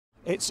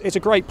It's a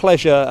great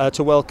pleasure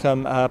to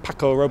welcome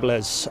Francisco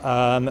Robles,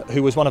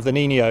 who was one of the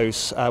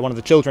niños, one of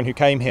the children who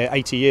came here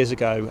 80 years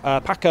ago.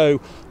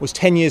 Paco was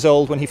 10 years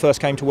old when he first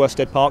came to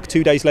Wherstead Park.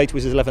 2 days later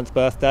was his 11th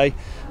birthday.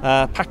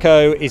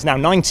 Paco is now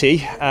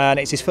 90 and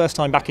it's his first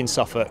time back in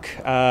Suffolk,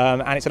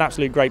 and it's an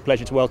absolute great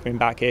pleasure to welcome him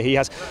back here. He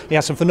has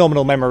some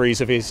phenomenal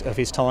memories of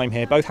his time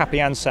here, both happy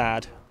and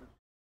sad.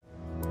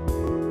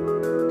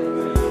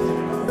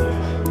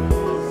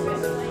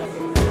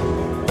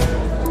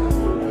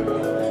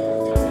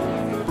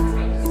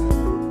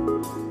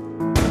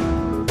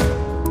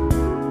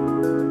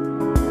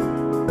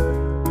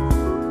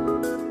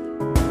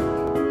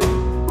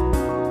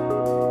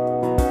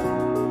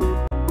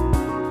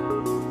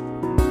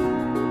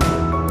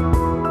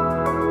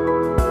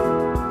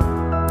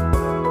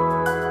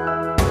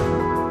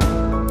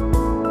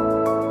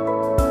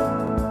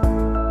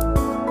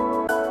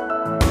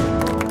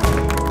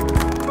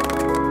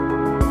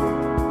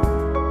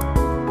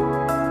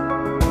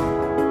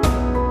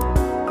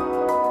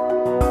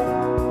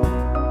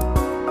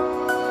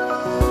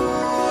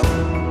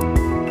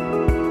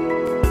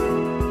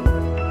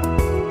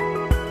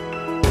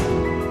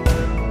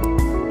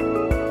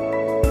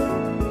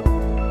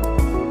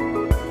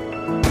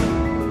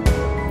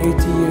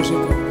 Years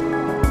ago.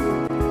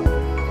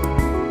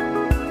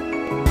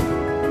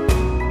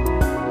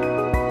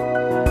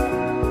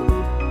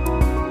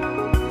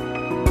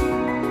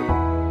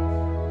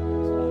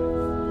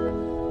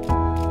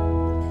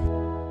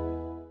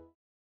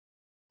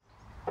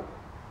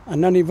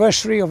 An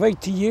anniversary of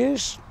 80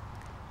 years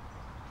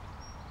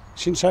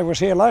since I was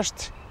here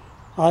last.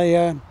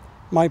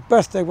 My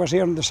birthday was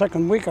here on the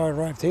second week I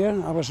arrived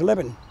here. I was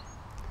 11.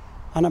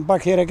 And I'm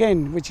back here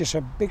again, which is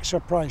a big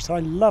surprise. I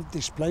love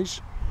this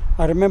place.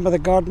 I remember the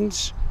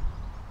gardens.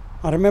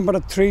 I remember a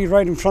tree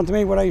right in front of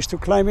me where I used to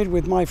climb it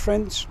with my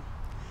friends.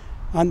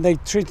 And they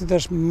treated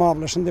us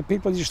marvelous. And the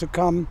people used to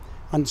come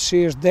and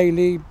see us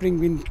daily,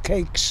 bring in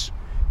cakes,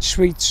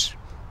 sweets,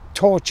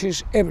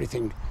 torches,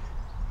 everything.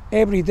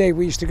 Every day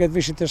we used to get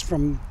visitors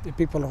from the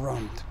people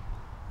around.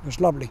 It was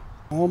lovely.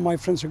 All my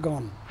friends are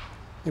gone.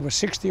 There were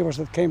 60 of us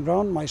that came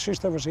round. My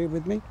sister was here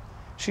with me.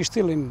 She's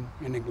still in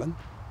England.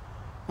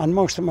 And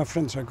most of my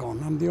friends are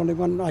gone. I'm the only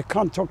one. I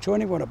can't talk to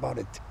anyone about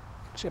it,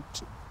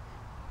 except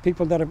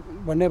people that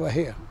were never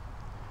here.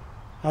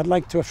 I'd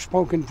like to have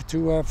spoken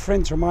to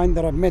friends of mine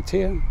that I've met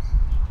here,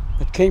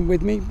 that came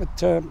with me, but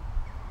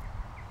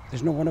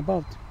there's no one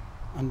about.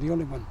 I'm the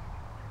only one.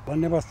 I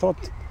never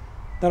thought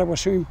that I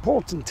was so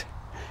important.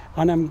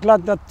 And I'm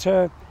glad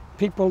that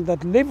people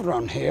that live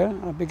around here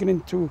are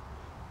beginning to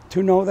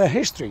know their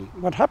history,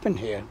 what happened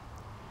here.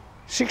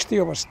 60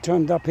 of us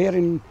turned up here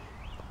in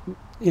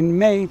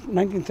May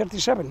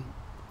 1937.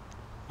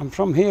 And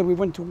from here we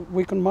went to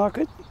Wycombe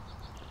Market.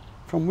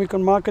 From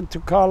Wycombe Market to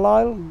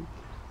Carlisle,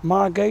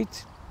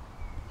 Margate,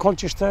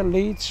 Colchester,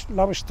 Leeds,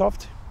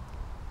 Lowestoft,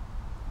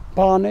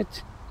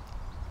 Barnet,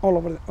 all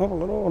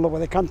over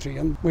the country.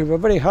 And we were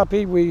very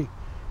happy.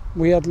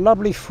 We had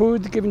lovely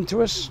food given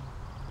to us,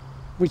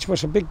 which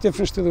was a big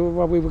difference to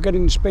what we were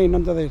getting in Spain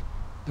under the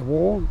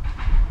war.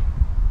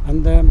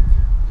 And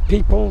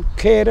people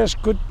cared us,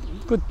 good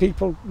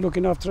people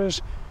looking after us.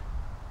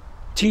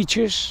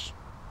 Teachers,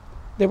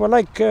 they were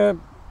like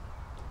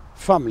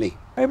family.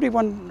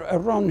 Everyone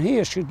around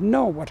here should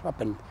know what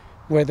happened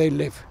where they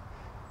live.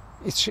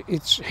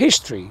 It's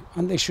history,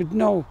 and they should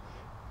know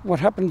what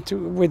happened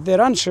with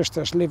their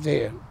ancestors lived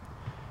here.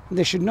 And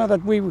they should know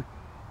that we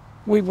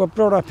were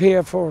brought up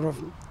here for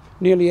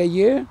nearly a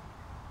year,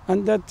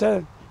 and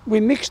that we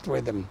mixed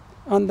with them,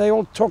 and they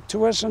all talked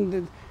to us,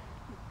 and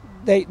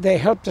they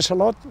helped us a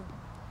lot,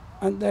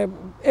 and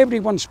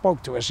everyone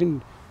spoke to us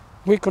in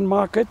Wycombe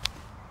Market.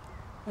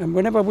 And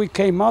whenever we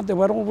came out, they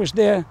were always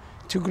there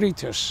to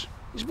greet us.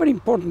 It's very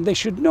important. They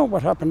should know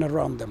what happened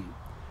around them.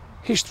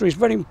 History is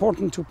very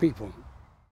important to people.